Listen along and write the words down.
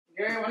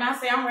Girl, when I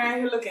say I'm around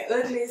here looking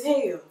ugly as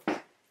hell,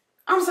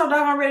 I'm so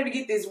doggone ready to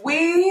get this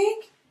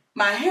wig.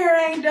 My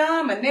hair ain't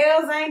done. My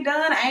nails ain't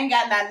done. I ain't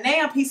got that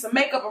damn piece of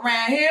makeup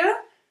around here.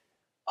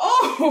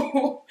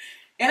 Oh,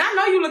 and I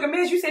know you look a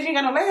mess. You said you ain't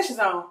got no lashes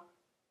on.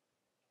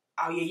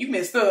 Oh, yeah, you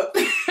messed up.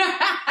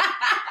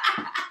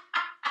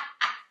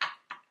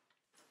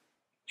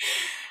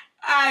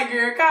 All right,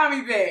 girl, call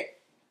me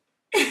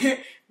back.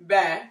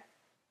 Bye.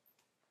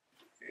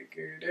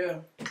 Good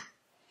girl.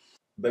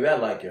 Baby, I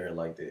like your hair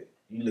like that.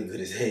 You look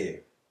good as hell.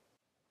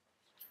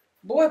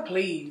 Boy,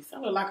 please. I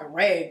look like a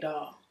rag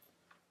doll.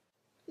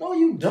 No,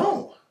 you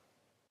don't.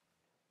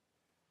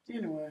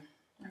 Anyway,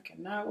 I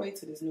cannot wait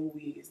till this new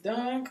wig is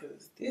done,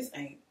 because this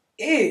ain't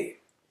it.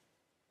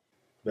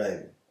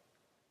 Baby,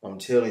 I'm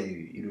telling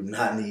you, you do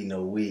not need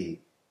no wig.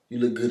 You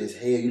look good as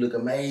hell. You look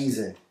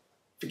amazing.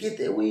 Forget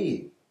that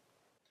wig.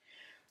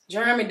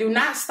 Jeremy, do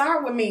not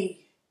start with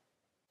me.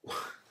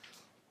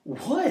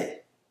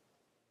 What?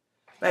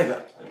 Baby,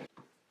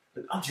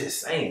 I'm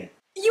just saying.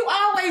 You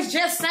always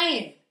just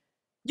saying.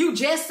 You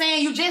just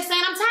saying. I'm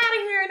tired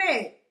of hearing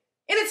that.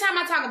 Anytime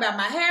I talk about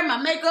my hair,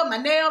 my makeup, my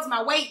nails,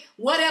 my weight,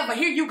 whatever,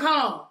 here you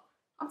come.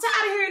 I'm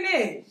tired of hearing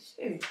that.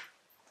 Shit.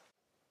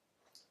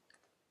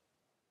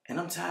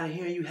 And I'm tired of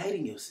hearing you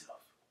hating yourself.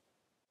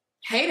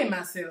 Hating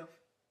myself?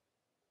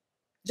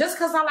 Just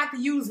because I like to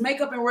use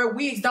makeup and wear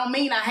wigs don't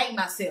mean I hate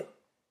myself.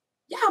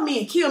 Y'all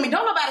men kill me.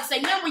 Don't nobody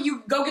say nothing when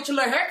you go get your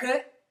little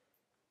haircut.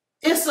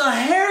 It's a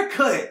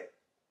haircut.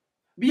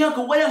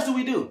 Bianca, what else do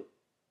we do?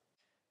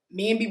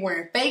 Men be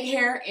wearing fake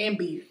hair and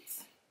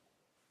beards.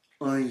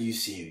 Are you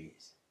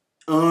serious?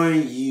 Are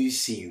you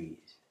serious?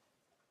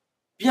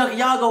 Bianca,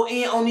 y'all go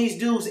in on these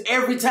dudes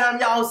every time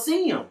y'all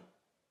see them.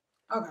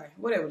 Okay,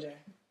 whatever, Jay.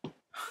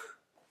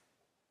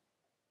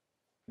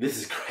 This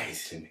is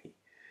crazy to me.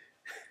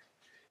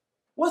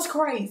 What's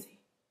crazy?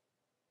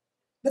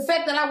 The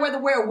fact that I'd rather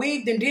wear a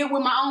wig than deal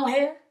with my own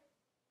hair?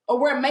 Or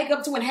wear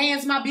makeup to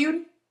enhance my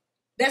beauty?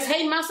 That's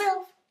hating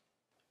myself?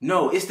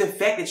 No, it's the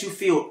fact that you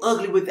feel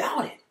ugly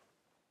without it.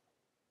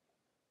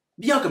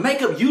 Bianca,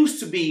 makeup used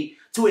to be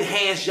to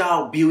enhance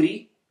y'all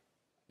beauty.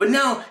 But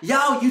now,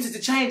 y'all use it to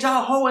change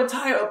y'all whole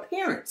entire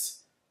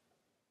appearance.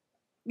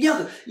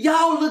 Bianca,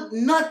 y'all look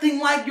nothing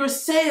like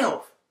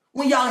yourself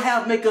when y'all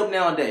have makeup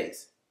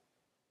nowadays.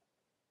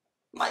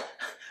 Like,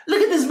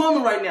 look at this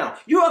moment right now.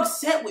 You're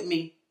upset with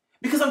me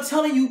because I'm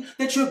telling you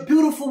that you're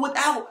beautiful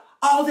without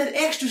all that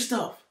extra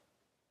stuff.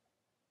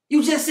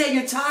 You just said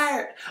you're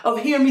tired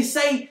of hearing me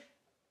say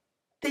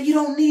that you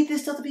don't need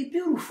this stuff to be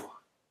beautiful.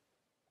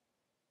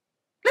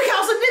 Look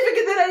how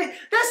significant that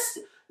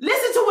is.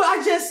 Listen to what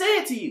I just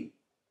said to you.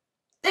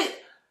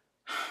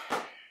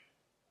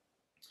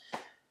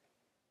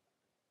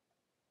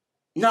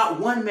 Not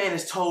one man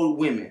has told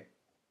women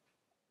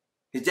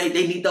that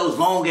they need those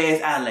long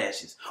ass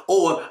eyelashes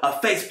or a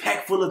face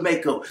packed full of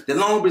makeup, the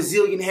long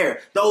Brazilian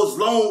hair, those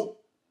long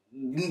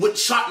with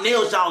sharp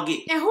nails y'all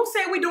get. And who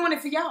said we doing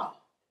it for y'all?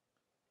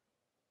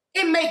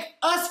 It make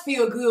us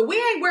feel good. We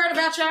ain't worried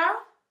about y'all.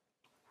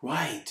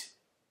 Right.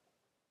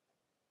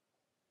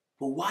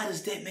 But why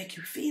does that make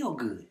you feel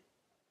good?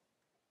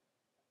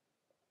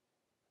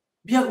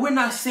 Bianca, we're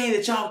not saying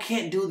that y'all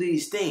can't do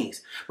these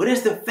things, but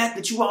it's the fact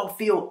that you all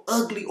feel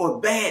ugly or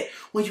bad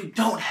when you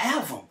don't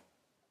have them.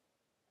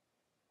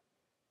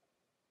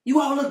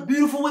 You all look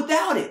beautiful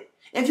without it.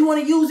 If you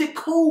want to use it,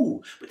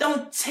 cool. But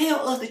don't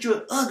tell us that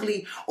you're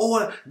ugly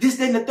or this,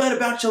 that, and the third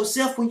about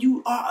yourself when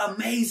you are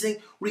amazing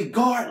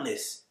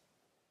regardless.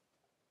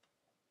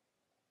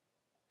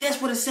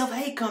 That's where the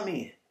self-hate come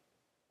in.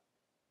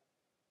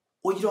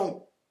 Or you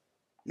don't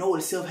know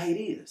what self-hate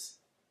is.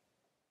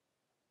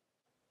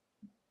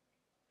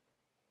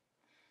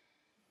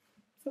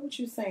 So what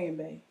you saying,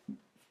 babe?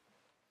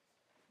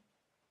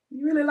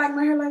 You really like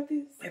my hair like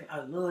this? Baby, I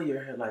love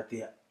your hair like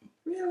that.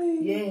 Really?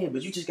 Yeah,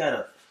 but you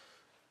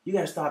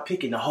gotta start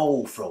picking the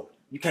whole fro.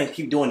 You can't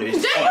keep doing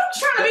this. Jay, you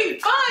trying to be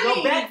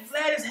funny? Your back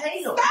flat as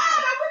hell. Stop!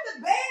 I went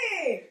to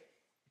bed.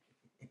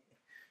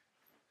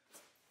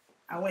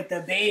 I went to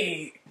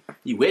bed.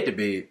 You wet the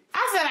bed.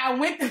 I said I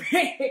went to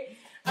bed.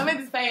 I meant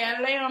to say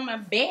I lay on my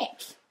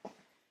back.